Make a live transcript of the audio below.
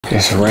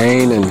It's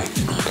rain and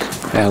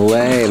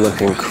LA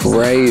looking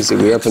crazy.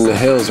 We're up in the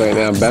hills right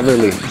now,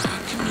 Beverly.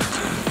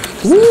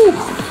 Woo!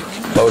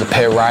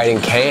 Modapit riding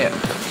camp.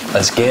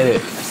 Let's get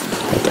it.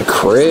 Got the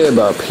crib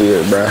up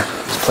here, bruh.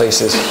 This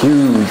place is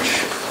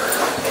huge.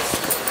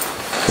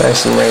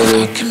 Nice and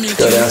rainy. Let's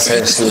go downstairs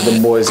and see what the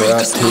boys are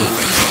up to.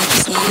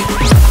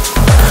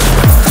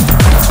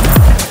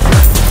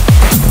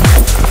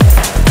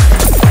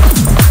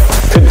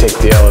 Could take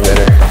the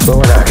elevator, but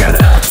we're not gonna.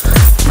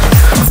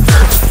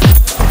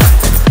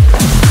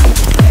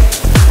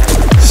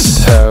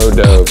 So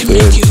dope,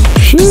 dude.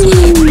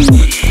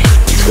 Sheesh.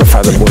 Let's go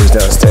find the boys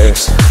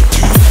downstairs.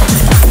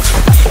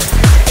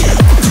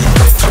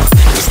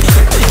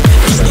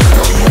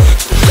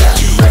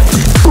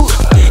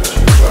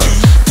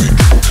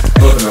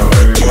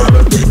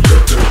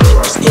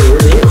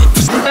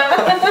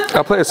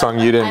 I'll play a song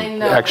you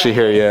didn't actually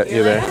hear yet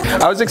either.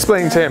 I was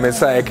explaining to him,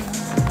 it's like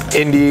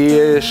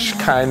indie-ish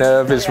kind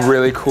of is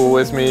really cool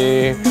with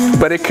me,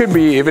 but it could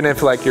be even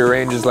if like your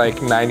range is like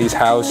 90s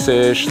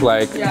house-ish,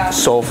 like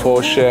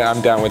soulful shit,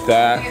 I'm down with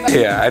that.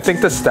 Yeah, I think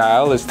the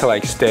style is to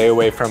like stay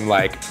away from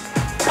like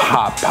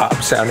pop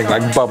sounding,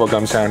 like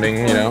bubblegum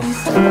sounding, you know?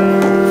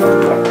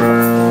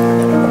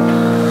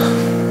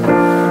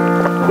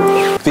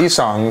 These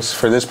songs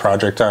for this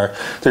project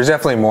there's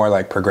definitely more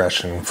like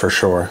progression for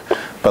sure,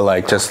 but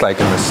like just like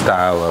in the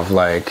style of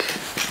like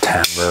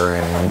timbre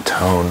and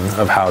tone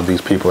of how these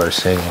people are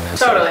singing.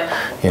 It's totally.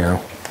 Like, you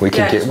know, we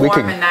can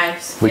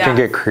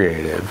get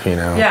creative, you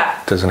know.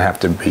 Yeah. It doesn't have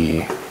to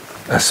be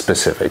a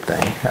specific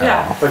thing.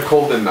 Like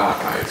cold and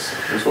not nice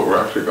is what we're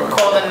actually going.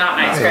 Cold and not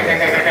nice. Great.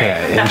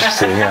 Yeah,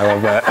 interesting. I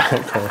love that.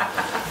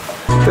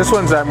 This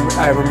one's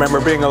I remember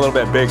being a little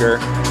bit bigger.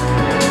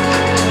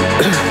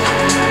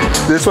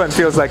 This one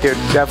feels like it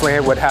definitely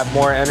would have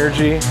more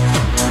energy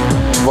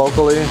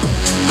vocally.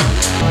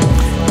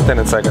 Then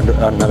it's like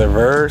another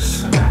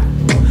verse.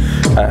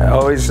 I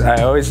always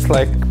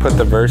like put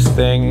the verse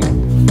thing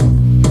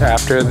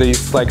after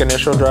these like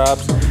initial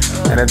drops,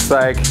 and it's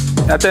like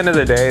at the end of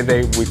the day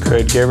we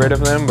could get rid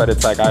of them, but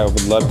it's like I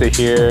would love to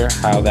hear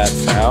how that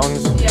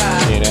sounds.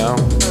 Yeah. You know.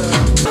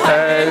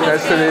 Hey,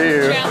 nice to meet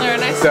you. Chandler,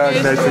 nice Doug, to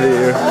meet you. nice to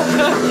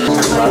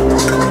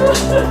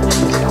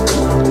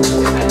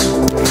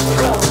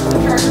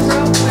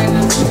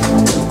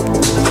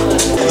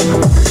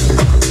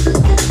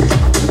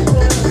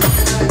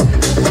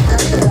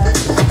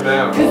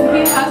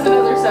He has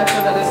another section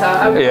at his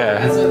house.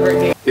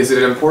 Yeah. Is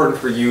it important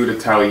for you to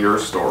tell your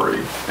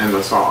story in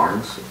the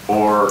songs,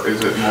 or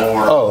is it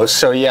more? Oh,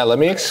 so yeah, let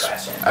me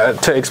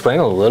to explain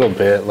a little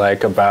bit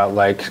like about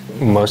like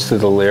most of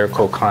the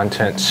lyrical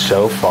content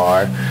so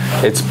far.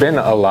 It's been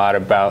a lot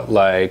about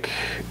like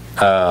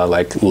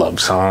love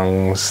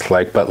songs,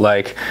 like, but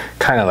like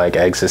kind of like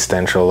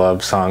existential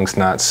love songs,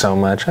 not so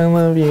much I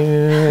love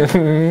you,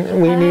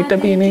 we need to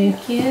be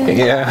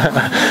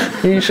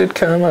yeah, you should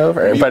come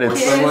over, but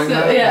it's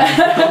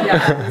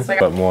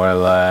but more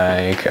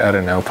like, I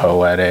don't know,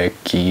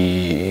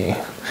 poetic-y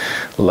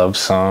love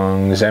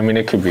songs. I mean,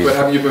 it could be. But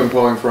have you been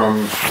pulling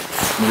from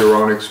your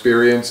own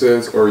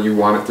experiences, or you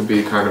want it to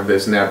be kind of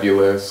this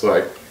nebulous,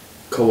 like,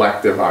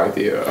 collective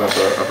idea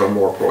of a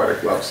more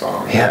poetic love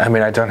song? Yeah, I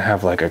mean, I don't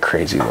have like a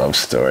crazy love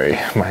story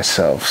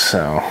myself,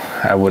 so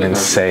I wouldn't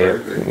say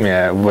it.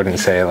 Yeah, I wouldn't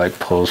say it like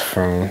pulls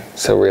from.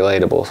 So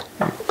relatable.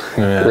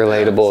 Yeah.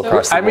 Relatable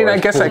across the board. I mean, I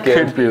guess I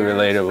could be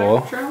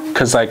relatable,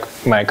 because like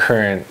my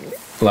current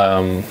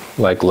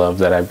like love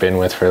that I've been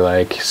with for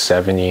like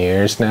 7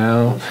 years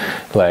now,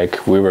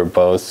 like we were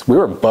both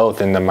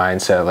in the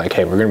mindset like,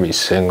 hey, we're gonna be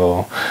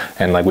single,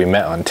 and like we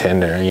met on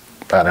Tinder.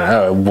 I don't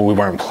know, we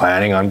weren't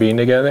planning on being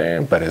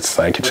together, but it's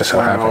like it just so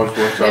happened.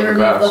 They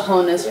remove the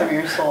wholeness from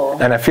your soul.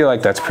 And I feel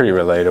like that's pretty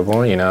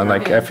relatable, you know,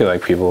 like I feel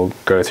like people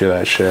go through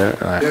that shit.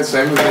 Yeah,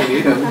 same with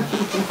me.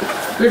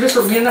 We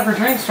ended up for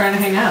drinks trying to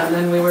hang out, and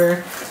then we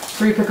were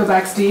 3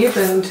 picklebacks deep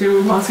and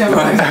 2 Moscow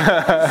bags. So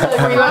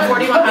like, were you on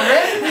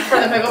 4100 for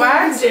the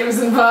picklebacks?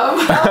 Jameson Pub.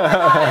 Oh,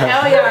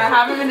 hell yeah, I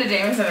haven't been to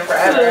Jameson in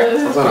forever. I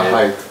was on a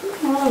hike.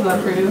 What was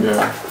that for you?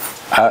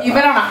 Yeah. You've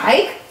been on a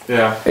hike?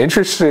 Yeah.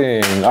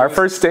 Interesting. Our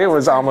first date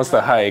was almost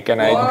a hike,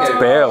 and I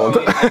bailed.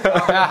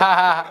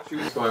 She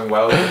was going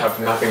well. You have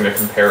nothing to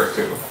compare it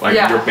to. Like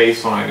your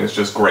baseline is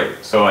just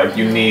great. So like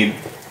you need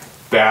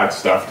bad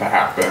stuff to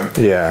happen.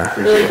 Yeah.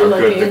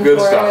 The good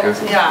stuff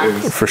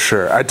is for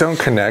sure. I don't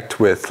connect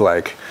with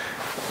like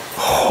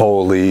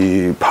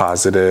wholly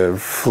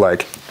positive,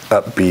 like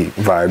upbeat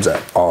vibes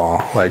at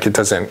all. Like it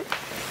doesn't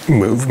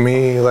move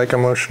me like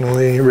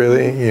emotionally,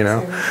 really, you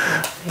know.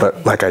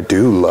 But like I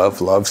do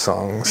love love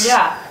songs.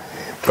 Yeah.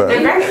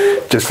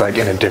 But just like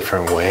in a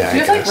different way, I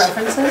guess. Do you have like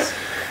references?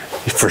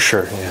 For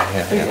sure,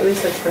 yeah. At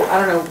least like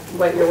I don't know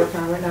what you're working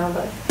on right now,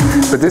 but.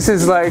 But this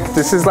is like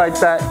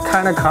that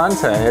kind of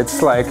content.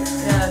 It's like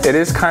it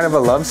is kind of a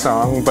love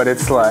song, but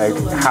it's like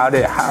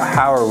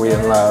how are we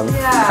in love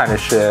kind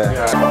of shit.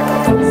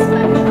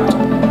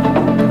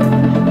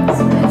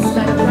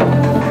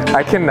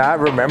 I cannot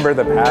remember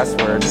the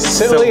password.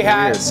 Silly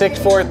Hat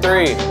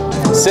 643.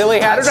 Silly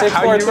Hat 643.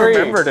 I don't know how you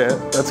remembered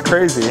it. That's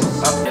crazy.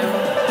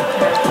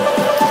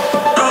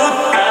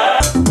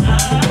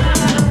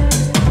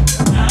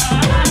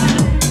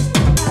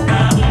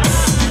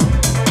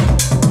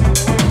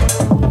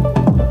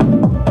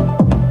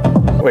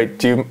 Wait,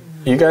 do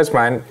you guys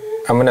mind?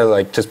 I'm gonna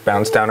like just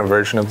bounce down a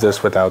version of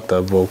this without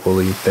the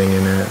vocal-y thing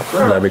in it.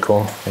 Sure. That'd be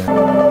cool. Yeah.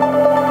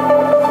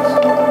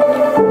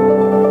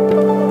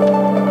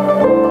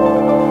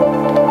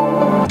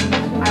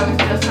 I was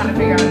just trying to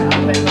figure out an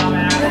open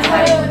moment. I was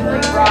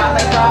like Rob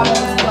was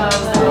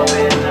closed and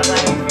open, and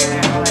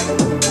I'm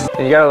like,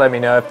 And you gotta let me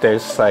know if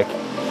there's like,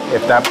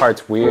 if that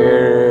part's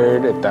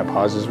weird, if that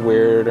pause is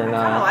weird or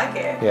not. I like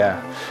it.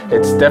 Yeah,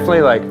 it's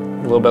definitely like a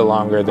little bit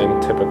longer than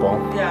typical.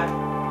 Yeah.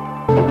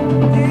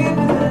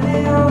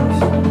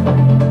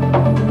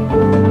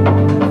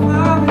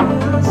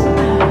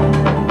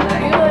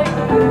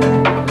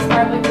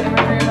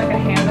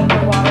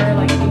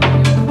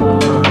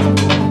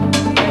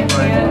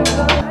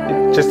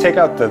 Just take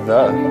out the.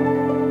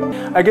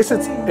 I guess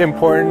it's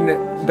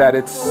important that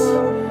it's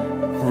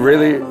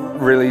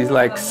really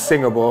like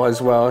singable as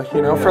well,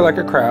 you know, for like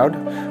a crowd.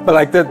 But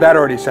like that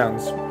already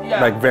sounds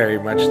like very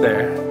much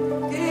there.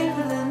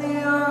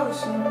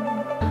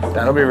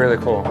 That'll be really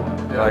cool.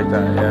 I like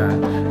that, yeah.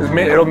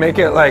 It'll make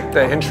it like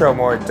the intro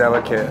more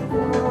delicate.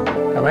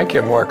 I might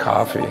get more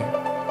coffee. Do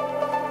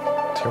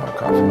you want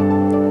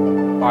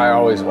coffee? I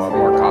always want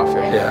more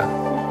coffee. Yeah.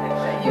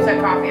 You said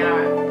coffee and I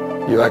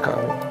went. You like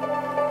coffee?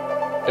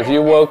 If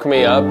you woke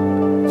me up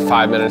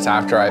 5 minutes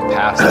after I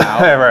passed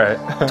out, right.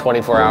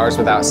 24 hours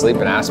without sleep,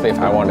 and asked me if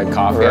I wanted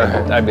coffee,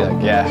 Right. I'd be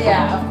like, yeah.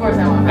 Yeah, of course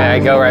I want. And I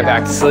go right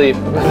back to sleep.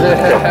 Do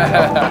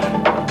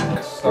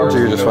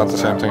you just want the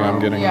same thing I'm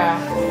getting? Yeah.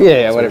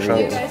 Yeah, whatever.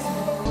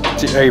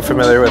 Are you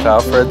familiar with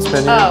Alfred's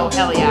menu? Oh,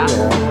 hell yeah.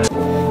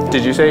 Yeah.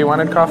 Did you say you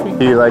wanted coffee?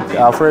 Do you like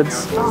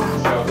Alfred's?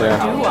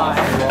 Yeah. Do I?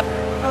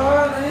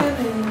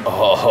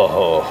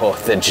 Oh,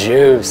 the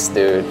juice,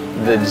 dude.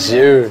 The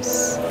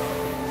juice.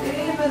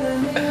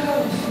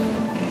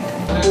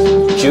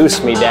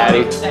 Juice me,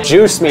 daddy.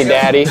 Juice me,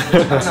 daddy.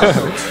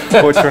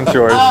 Which one's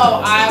yours?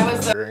 Oh, I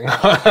was great. I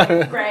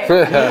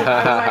was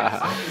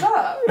like,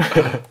 what's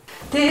up?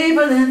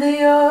 Deeper than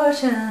the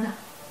ocean,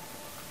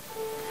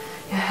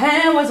 your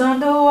hand was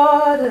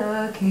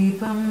underwater,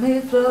 keeping me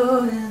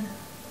floating.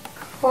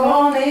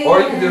 Pull me Or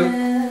you can in.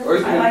 do, or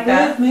you can Like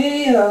that. Lift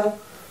me up,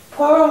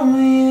 pull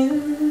me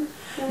in.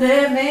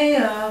 Lift me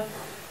up,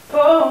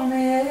 pull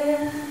me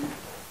in.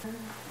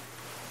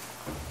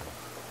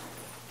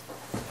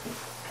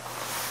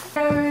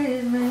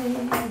 Carry me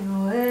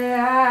where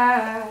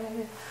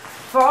I've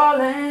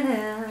fallen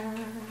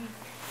in.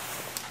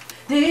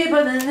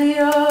 Deeper than the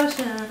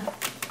ocean,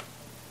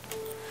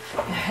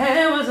 your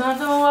hand was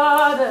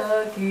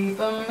underwater,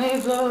 keeping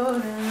me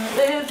floating.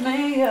 Lift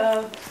me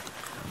up,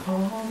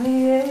 pull me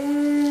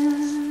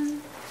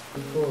in.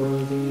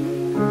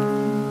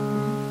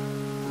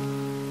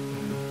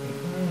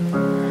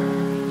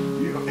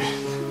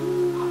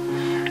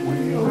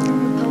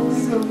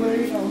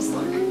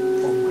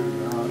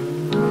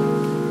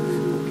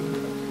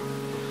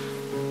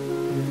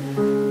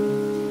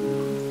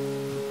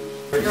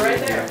 You're right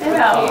there.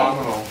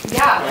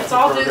 Yeah, let's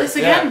all do this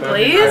again,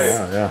 please.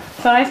 Yeah.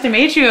 So nice to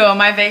meet you,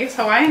 my Vegas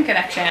Hawaiian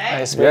connection.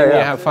 Nice meeting you.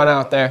 Have fun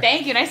out there.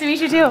 Thank you. Nice to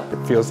meet you too.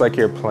 It feels like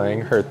you're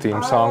playing her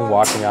theme song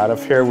walking out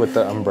of here with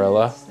the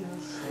umbrella.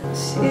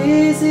 It's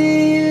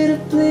easier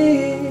to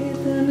bleed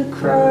than to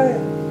cry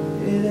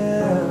it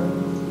out.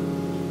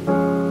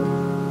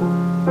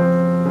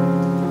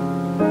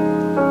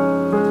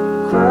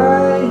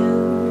 Crying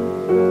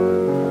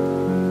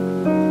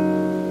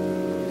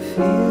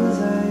feels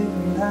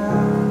like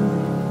loud,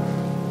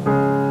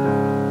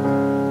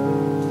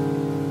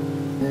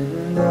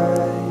 and I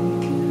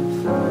can't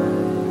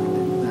find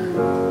it now.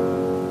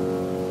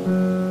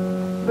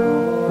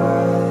 Oh,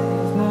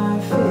 I've not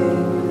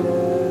figured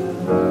out.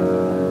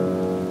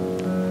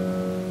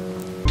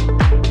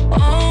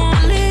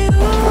 Only you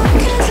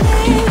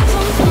can leave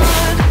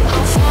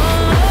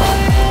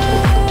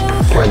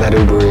Where that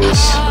Uber is.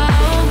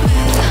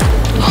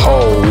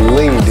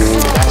 Holy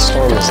dude, that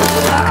storm is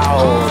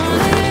loud.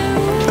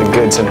 The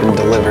goods have been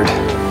delivered.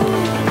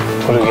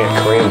 What do we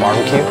get, Korean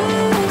barbecue?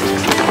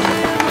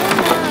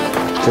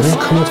 Didn't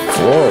come with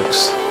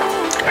forks.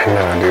 I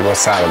know, dude,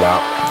 what's that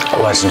about?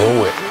 Let's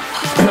do it.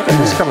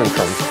 It's coming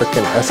from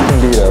freaking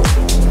Escondido.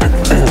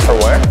 For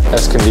where?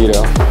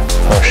 Escondido.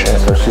 Oh shit.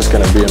 So she's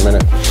gonna be a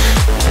minute.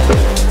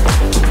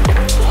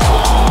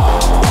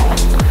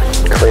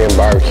 Korean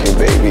barbecue,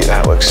 baby,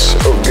 that looks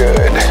so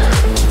good.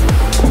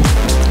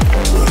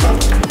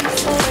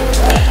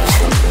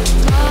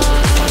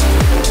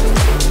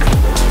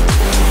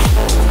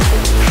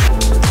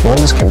 You want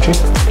this kimchi?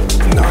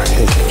 No, I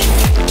hate kimchi.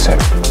 Same.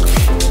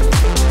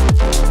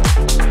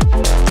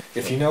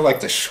 If you know like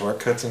the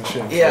shortcuts and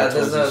shit, Yeah, Pro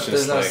Tools, it's there's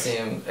just, no like,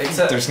 seam.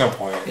 Except, there's no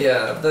point.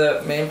 yeah,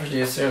 the main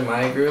producer in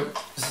my group,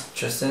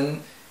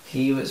 Tristan,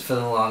 he was for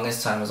the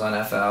longest time was on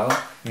FL,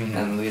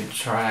 and we were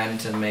trying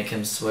to make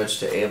him switch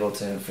to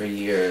Ableton for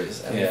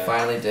years, and we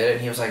finally did it.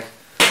 And he was like,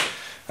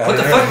 "What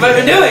the fuck have I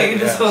been doing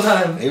this whole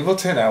time?"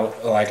 Ableton,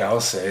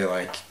 I'll say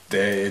like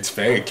it's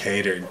very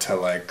catered to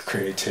like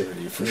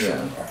creativity for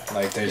sure.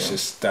 Like there's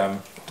just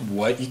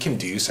what you can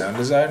do sound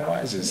design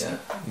wise is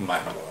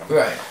mind blowing.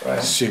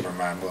 Right. Super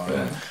mind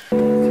blowing.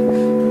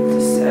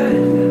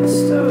 Right.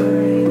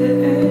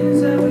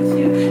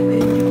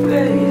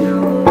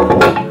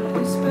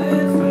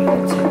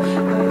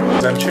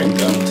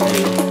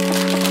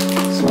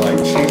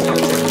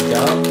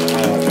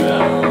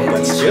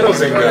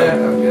 you go.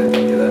 I'm good.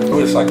 Thank you. Oh,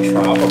 it's like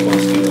tropical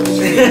steels.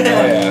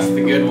 It's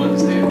the good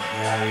ones, dude.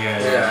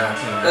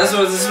 Yeah. This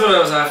is what I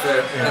was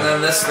after. And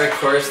then this like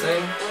chorus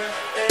thing.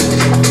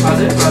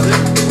 Pause it.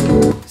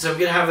 So I'm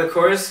gonna have the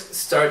chorus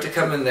start to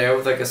come in there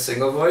with like a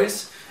single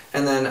voice,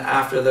 and then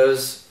after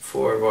those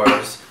 4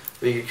 bars,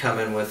 we could come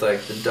in with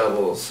like the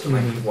doubles and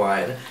like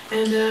wide.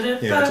 Yeah,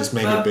 just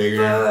make it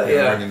bigger.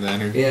 Yeah. Bringing the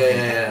energy.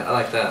 Yeah. I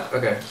like that.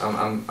 Okay,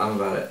 I'm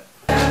about it.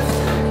 Let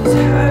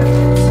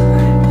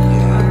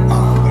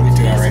me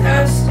do that right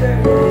now.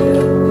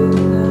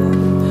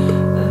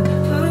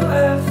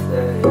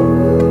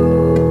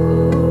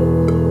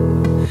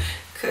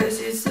 Cause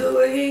it's the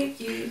way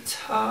you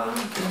talk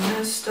and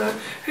I start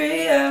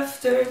right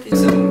after.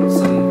 Some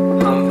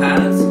hum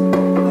pads.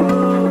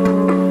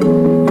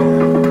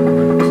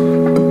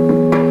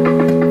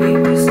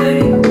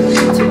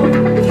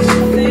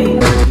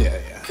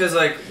 Cause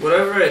like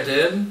whatever I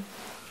did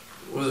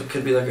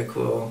could be like a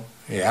cool.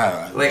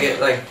 Yeah. Like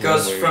it like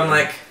goes from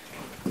like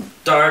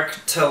dark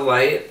to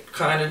light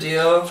kind of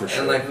deal, For sure.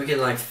 and like we can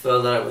like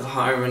fill that up with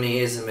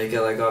harmonies and make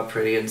it like all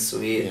pretty and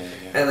sweet,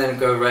 and then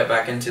go right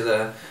back into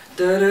the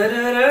da da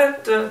da da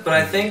da. But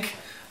I think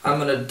I'm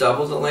gonna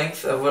double the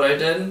length of what I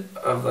did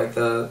of like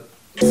the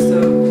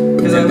stuff,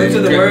 because I looked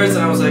at the words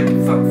and I was like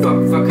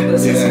fuck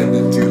this. Yeah, and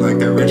then do like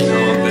the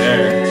original up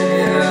there.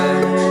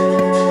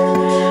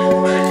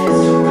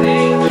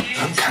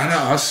 I'm kind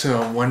of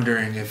also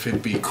wondering if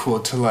it'd be cool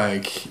to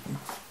like,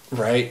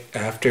 right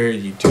after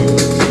you do,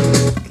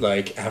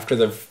 like after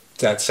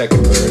that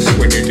second verse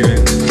when you're doing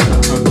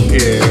up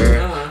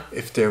here,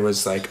 if there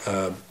was like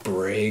a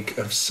break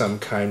of some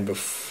kind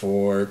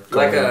before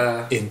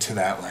going into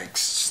that like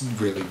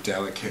really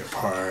delicate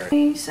part.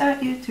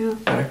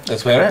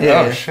 That's better?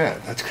 Yeah. Oh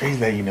shit, that's crazy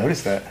that you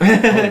noticed that.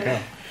 Holy cow.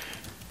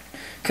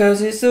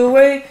 Cause it's the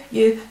way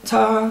you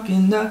talk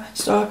in the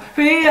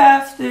story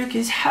after.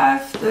 Cause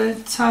half the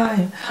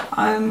time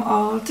I'm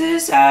all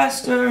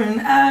disaster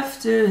and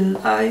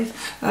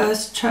afterlife.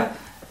 Let's try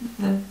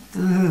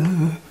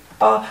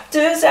all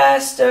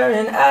disaster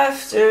and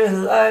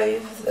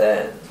afterlife.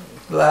 Then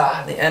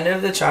blah. The end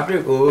of the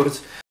chapter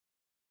goes.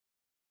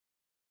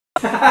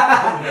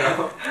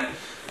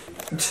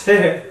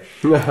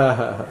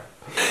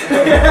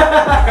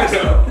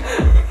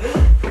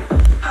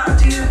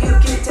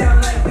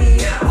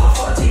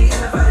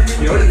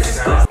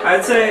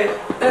 I'd say,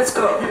 let's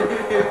go.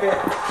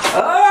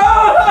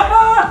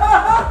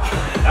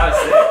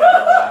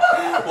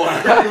 Why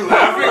are you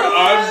laughing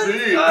on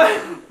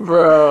me?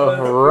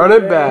 Bro, run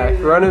it back.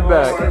 Run it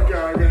back. Oh my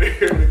god, I'm gonna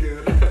hear it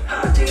again.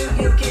 How do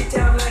you get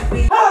down like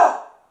me?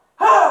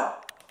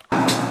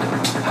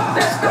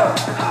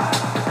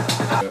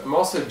 I'm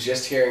also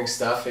just hearing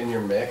stuff in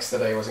your mix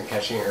that I wasn't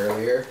catching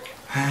earlier.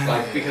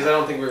 Like, because I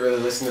don't think we really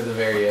listened to the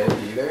very end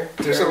either.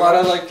 There's a lot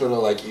of like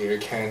little like ear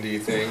candy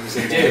things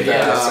and Dude,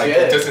 yeah, it's, like,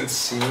 good. it doesn't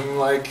seem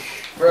like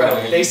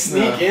Bro, they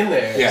sneak in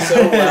there. Yeah, So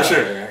well. for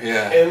sure.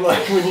 Yeah. And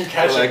like when you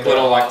catch like it,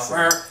 little like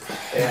awesome.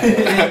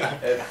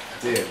 Yeah.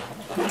 Dude.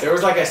 There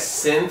was like a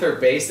synth or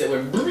bass that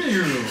went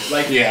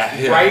like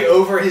right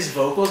over his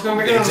vocals going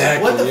back.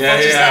 Exactly. I was like, what the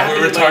fuck just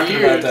happened? We were talking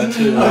about that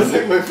too. I was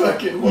like, my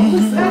fucking, what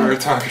was that? We were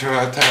talking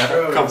about that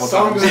Bro, a couple the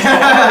song times. goes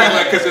hard.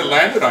 Like, because it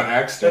landed on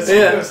accident.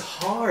 It was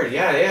hard.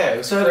 Yeah, it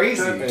was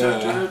crazy.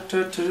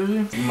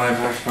 My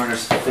voice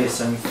partner's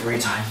facing 3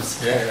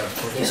 times. Yeah.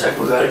 He's like,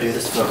 we gotta do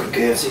this fucking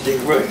KFC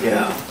thing right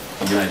now.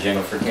 You want a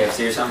jingle for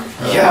KFC or something?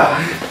 Yeah.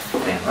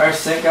 Damn. Our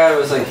sync guy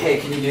was like, hey,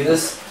 can you do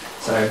this?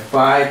 Sorry,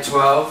 by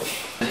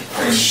 12.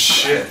 Oh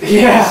shit.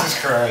 Yeah. Jesus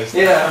Christ.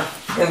 Yeah.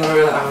 And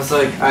I was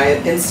like, I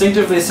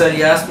instinctively said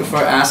yes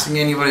before asking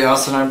anybody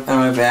else in my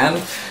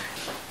band.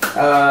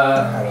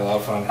 I had a lot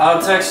of fun.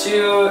 I'll text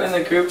you in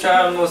the group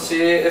chat and we'll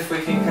see if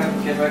we can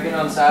get back in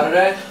on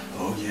Saturday.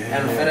 Oh yeah.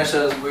 And finish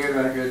those weird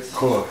records.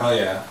 Cool. Hell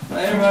yeah.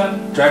 Later,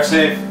 man. Drive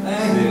safe.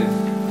 Thanks.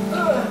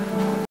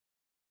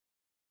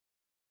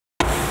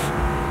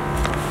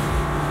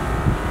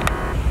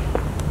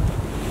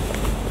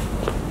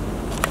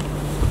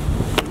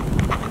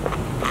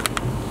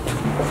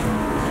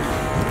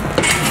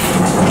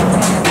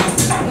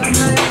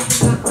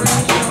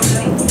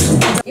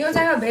 You don't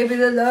talk about baby,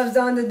 the love's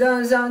on the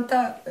dumb's on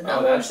top.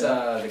 Oh, that's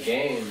the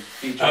game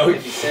featuring Oh,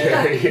 50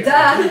 Cent.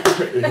 Duh.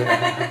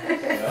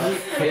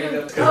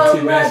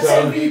 Oh, that's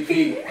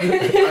MVP. I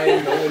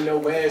ain't going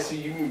nowhere, so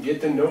you can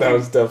get to know That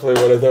was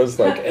definitely one of those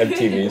like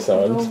MTV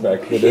songs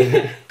back in the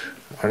day.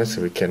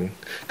 Honestly, we can,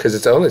 because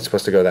it's only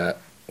supposed to go that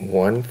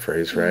one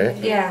phrase, right?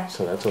 Yeah.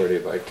 So that's already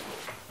like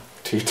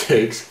 2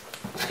 takes.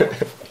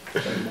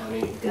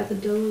 Got the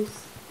dose.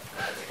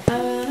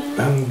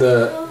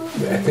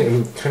 I think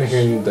I'm kind of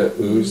hearing the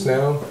oohs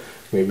now.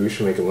 Maybe we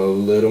should make them a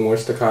little more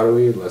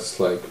staccato-y, less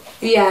like.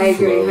 Yeah, I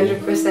agree, flowy.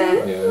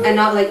 100%. Yeah. And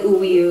not like ooh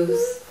we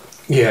use.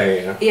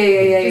 Yeah.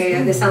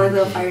 Yeah. They sound like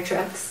little fire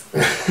trucks.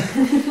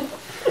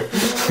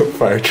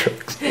 Fire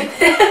trucks.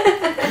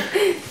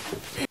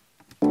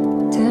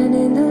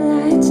 Turning the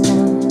lights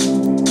down.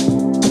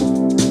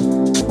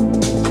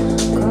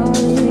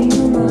 Calling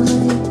you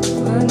mine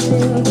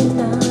until the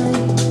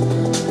night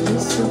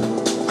is through.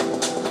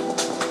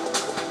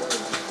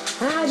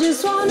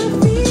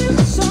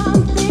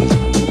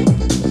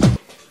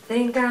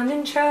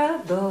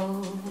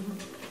 trouble.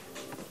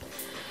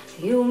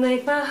 You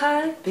make my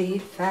heart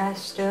beat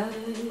faster.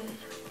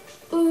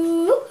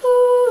 Ooh,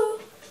 ooh,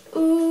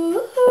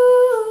 ooh,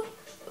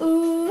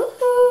 ooh,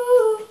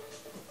 ooh.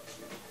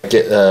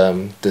 Get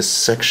this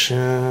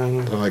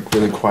section, like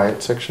really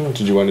quiet section.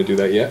 Did you want to do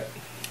that yet?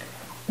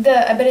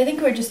 But I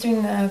think we're just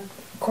doing the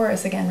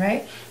chorus again,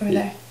 right? Over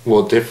there.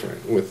 Well,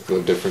 different with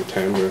a different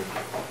timbre,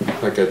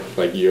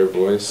 like your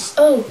voice.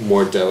 Oh.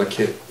 More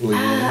delicately.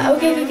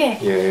 Okay.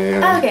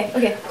 Yeah.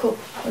 Okay, cool.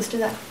 Let's do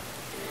that.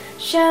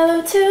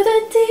 Shallow to the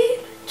deep,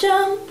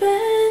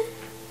 jumping,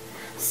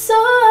 so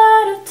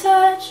out of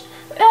touch,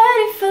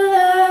 ready for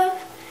love.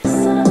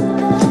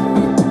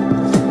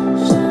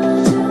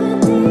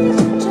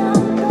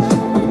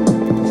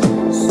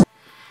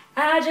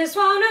 I just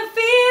wanna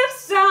feel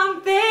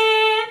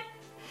something.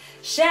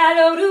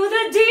 Shallow to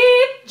the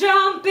deep,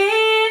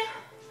 jumping.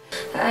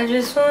 I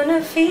just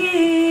wanna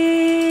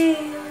feel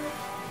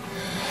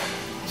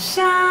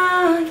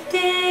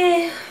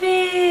something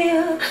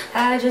real.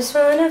 I just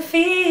wanna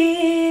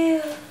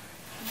feel.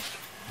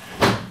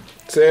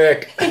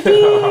 Sick.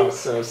 Oh,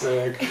 so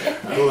sick.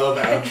 I love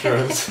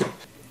outros.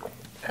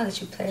 I'll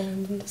let you play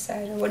around and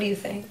decide. What do you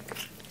think?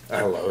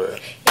 I love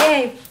it.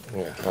 Yay!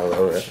 Yeah, I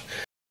love it.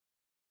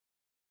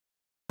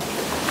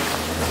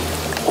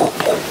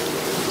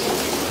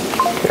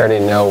 You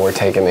already know we're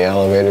taking the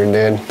elevator,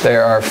 dude.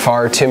 There are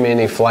far too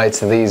many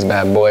flights of these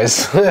bad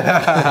boys.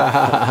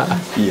 Yeah,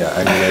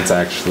 I mean, it's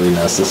actually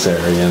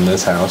necessary in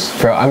this house.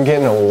 Bro, I'm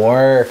getting a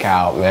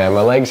workout, man.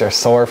 My legs are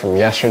sore from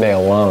yesterday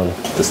alone.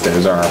 The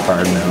stairs are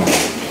hard now.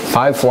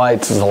 5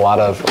 flights is a lot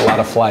of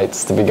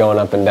flights to be going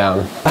up and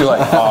down.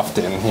 Like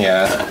often,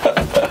 yeah.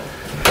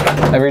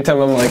 Every time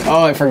I'm like,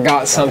 oh, I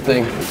forgot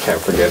something. You can't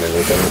forget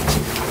anything.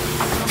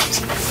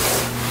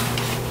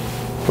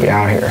 We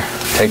out here.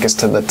 Take us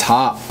to the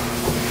top.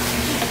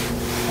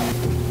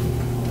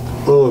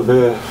 Oh,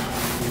 man.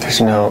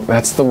 There's no,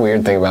 that's the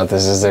weird thing about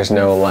this is there's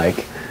no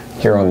like,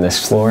 you're on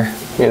this floor,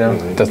 you know?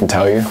 It doesn't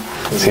tell you.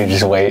 So you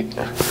just wait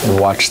and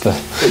watch the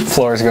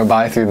floors go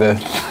by through the...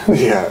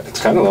 Yeah,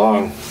 it's kind of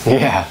long.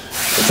 Yeah,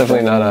 it's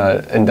definitely not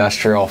a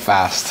industrial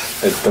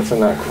fast. It's definitely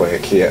not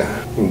quick,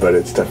 yeah. But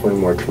it's definitely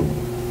more...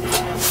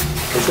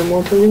 Is it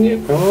more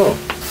convenient? I don't know.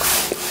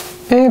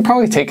 It'd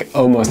probably take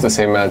almost the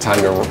same amount of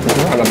time to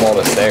run up all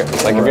the stairs.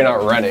 Like if you're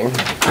not running.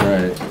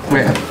 Right.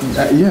 Wait,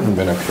 you haven't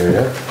been up here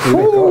yet. You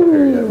didn't go up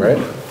here yet, right?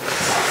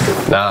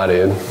 Nah,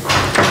 dude.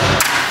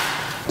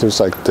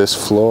 There's like this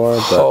floor,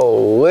 but...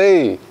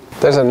 Holy!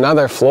 There's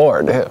another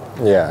floor, dude.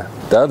 Yeah,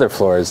 the other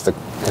floor is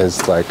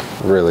like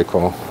really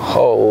cool.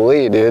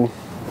 Holy, dude.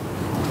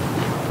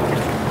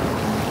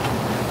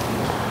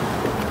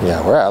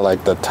 Yeah, we're at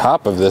like the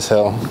top of this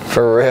hill.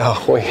 For real.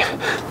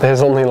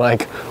 There's only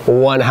like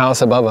one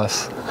house above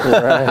us.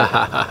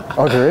 Right.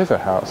 Oh, there is a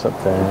house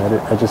up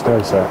there. I just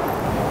noticed that.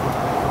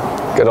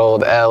 Good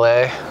old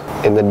LA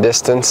in the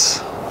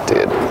distance.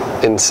 Dude,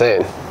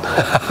 insane.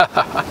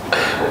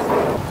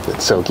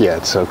 It's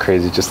so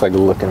crazy just like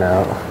looking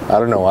out. I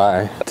don't know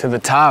why. To the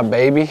top,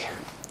 baby.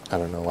 I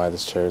don't know why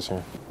this chair's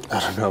here. I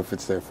don't know if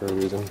it's there for a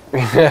reason.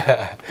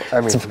 I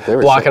mean, they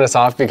were blocking us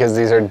off because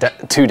these are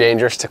too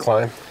dangerous to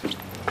climb.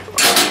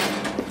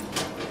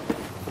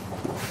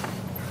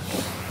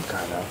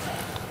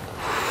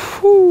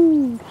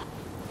 Whew.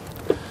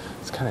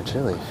 It's kind of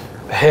chilly.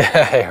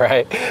 Yeah,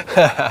 right.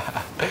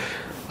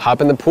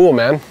 Hop in the pool,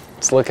 man.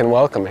 It's looking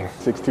welcoming.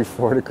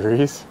 64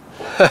 degrees.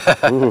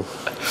 Ooh.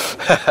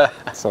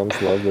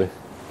 Sounds lovely.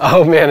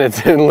 Oh man,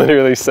 it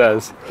literally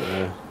says.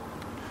 Yeah.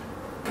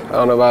 I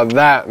don't know about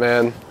that,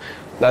 man.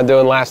 Not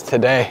doing last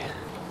today.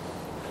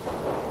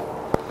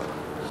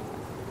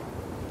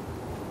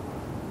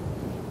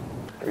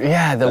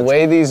 Yeah, the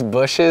way these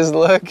bushes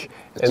look,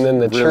 and then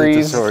the really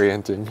trees.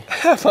 Disorienting.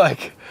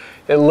 Like,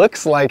 it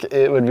looks like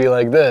it would be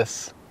like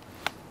this.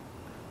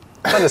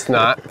 But it's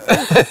not.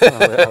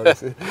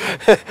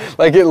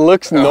 Like it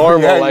looks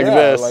normal like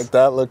this. Like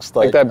that looks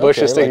like that bush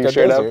is sticking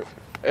straight up.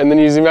 And then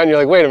you zoom out and you're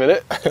like, wait a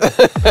minute.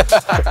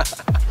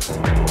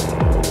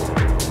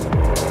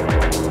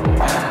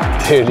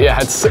 Dude, yeah,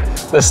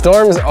 the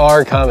storms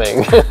are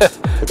coming.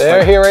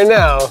 They're here right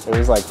now. It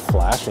was like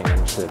flashing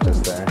and shit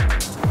just there.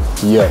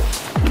 Yo,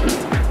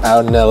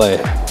 out in LA,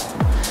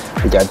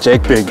 we got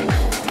Jake Big.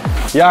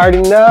 You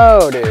already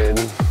know, dude.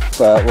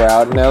 But we're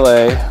out in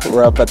LA.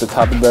 We're up at the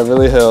top of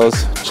Beverly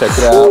Hills. Check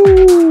it out.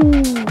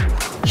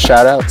 Ooh.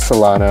 Shout out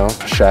Solano.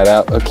 Shout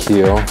out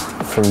Akil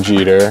from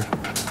Jeter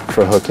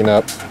for hooking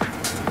up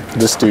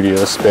the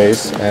studio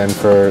space and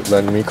for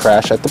letting me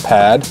crash at the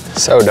pad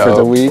so dope. For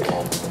the week.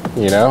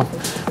 You know,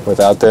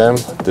 without them,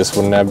 this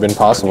wouldn't have been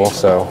possible.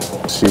 So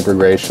super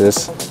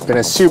gracious. Been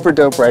a super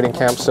dope writing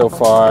camp so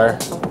far.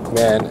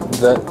 Man,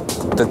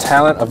 the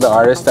talent of the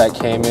artists that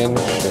came in,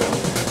 shit,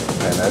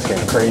 man, that's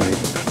getting crazy.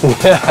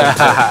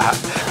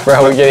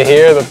 Bro, we can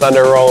hear the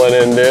thunder rolling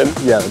in, dude.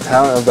 Yeah, the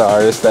talent of the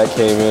artists that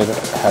came in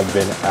have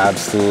been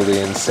absolutely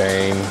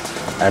insane.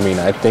 I mean,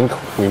 I think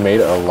we made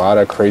a lot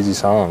of crazy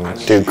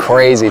songs. Dude,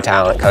 crazy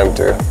talent coming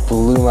through.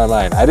 Blew my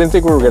mind. I didn't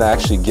think we were gonna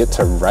actually get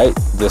to write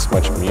this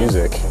much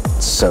music.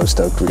 So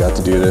stoked we got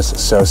to do this.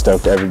 So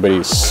stoked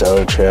everybody's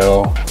so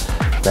chill.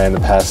 Man, the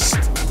past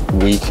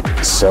week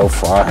so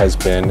far has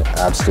been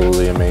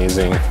absolutely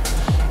amazing.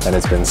 And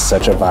it's been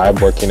such a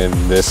vibe working in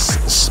this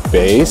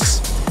space,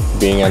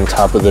 being on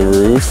top of the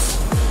roof,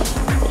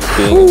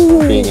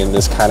 being in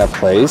this kind of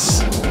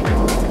place.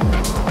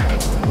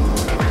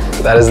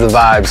 That is the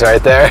vibes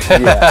right there.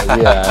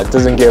 yeah, it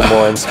doesn't get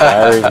more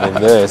inspiring than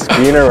this.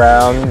 Being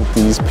around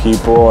these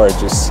people are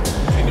just,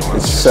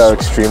 it's so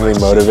extremely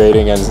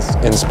motivating and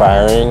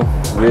inspiring.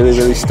 Really,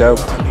 really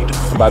stoked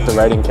about the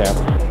writing camp.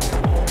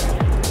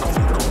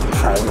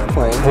 Private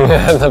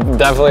plane.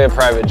 Definitely a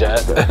private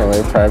jet. Definitely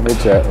a private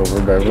jet over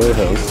Beverly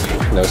Hills.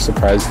 No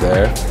surprise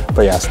there.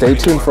 But yeah, stay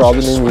tuned for all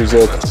the new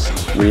music.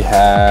 We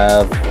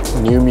have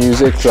new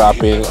music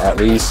dropping at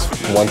least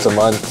once a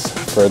month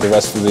for the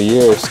rest of the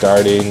year,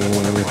 starting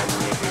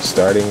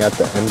at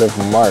the end of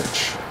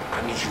March.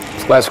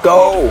 Let's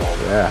go!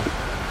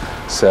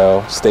 Yeah.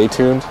 So stay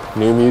tuned,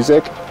 new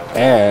music,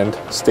 and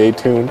stay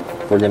tuned.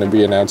 We're gonna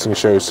be announcing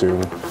shows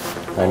soon.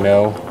 I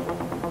know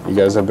you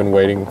guys have been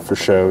waiting for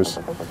shows,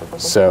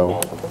 so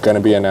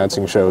gonna be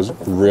announcing shows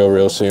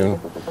real soon.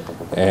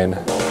 And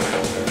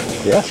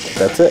yeah,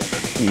 that's it.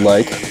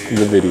 Like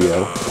the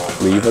video,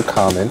 leave a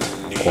comment,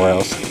 or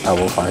else I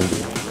will find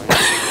you.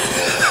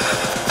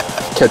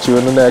 Catch you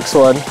in the next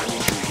one.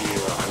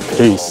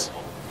 Peace.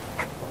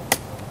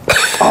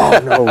 Oh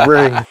no,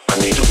 ring.